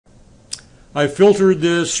I filtered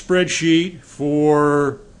this spreadsheet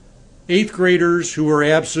for 8th graders who are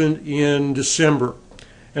absent in December.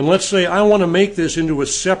 And let's say I want to make this into a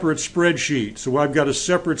separate spreadsheet. So I've got a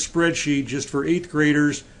separate spreadsheet just for 8th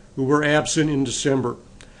graders who were absent in December.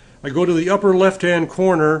 I go to the upper left-hand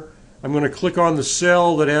corner. I'm going to click on the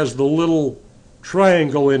cell that has the little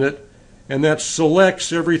triangle in it, and that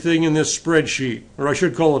selects everything in this spreadsheet. Or I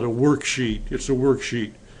should call it a worksheet. It's a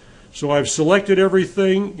worksheet. So I've selected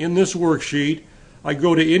everything in this worksheet. I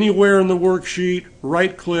go to anywhere in the worksheet,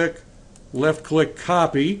 right-click, left-click,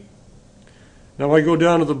 copy. Now I go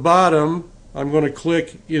down to the bottom, I'm going to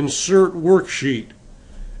click Insert Worksheet.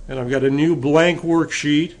 And I've got a new blank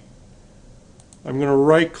worksheet. I'm going to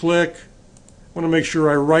right-click. I want to make sure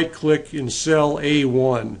I right-click in cell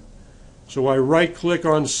A1. So I right-click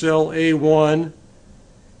on cell A1,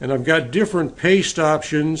 and I've got different paste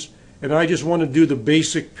options, and I just want to do the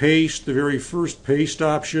basic paste, the very first paste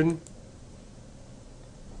option.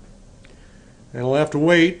 And I'll have to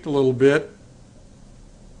wait a little bit.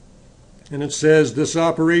 And it says, this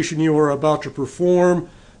operation you are about to perform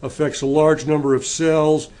affects a large number of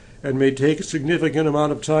cells and may take a significant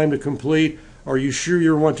amount of time to complete. Are you sure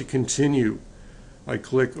you want to continue? I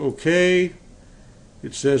click OK.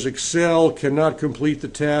 It says Excel cannot complete the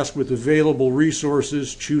task with available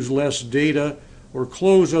resources. Choose less data or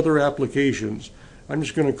close other applications. I'm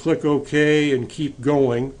just going to click OK and keep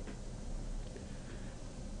going.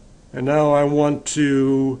 And now I want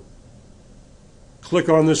to click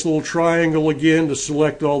on this little triangle again to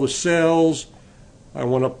select all the cells. I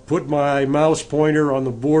want to put my mouse pointer on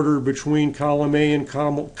the border between column A and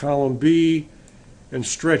column B and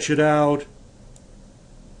stretch it out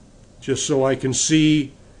just so I can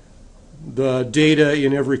see the data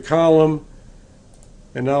in every column.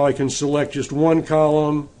 And now I can select just one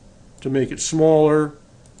column to make it smaller,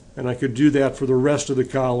 and I could do that for the rest of the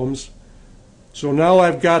columns. So now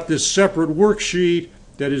I've got this separate worksheet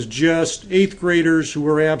that is just 8th graders who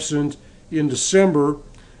are absent in December.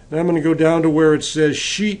 And I'm going to go down to where it says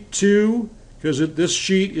Sheet 2, because this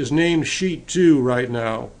sheet is named Sheet 2 right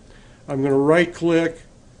now. I'm going to right-click,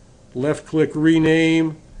 left-click,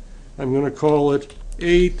 rename. I'm going to call it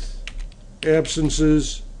 8th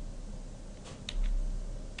absences,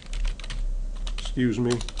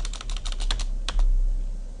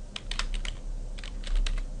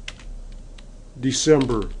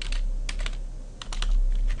 December.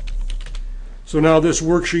 So now this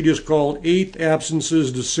worksheet is called 8th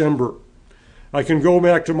Absences December. I can go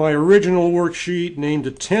back to my original worksheet named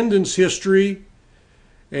Attendance History,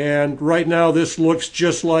 and right now this looks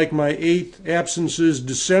just like my 8th Absences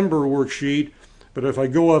December worksheet, but if I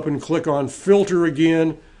go up and click on Filter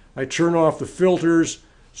again, I turn off the filters,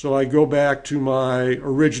 so I go back to my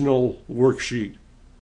original worksheet.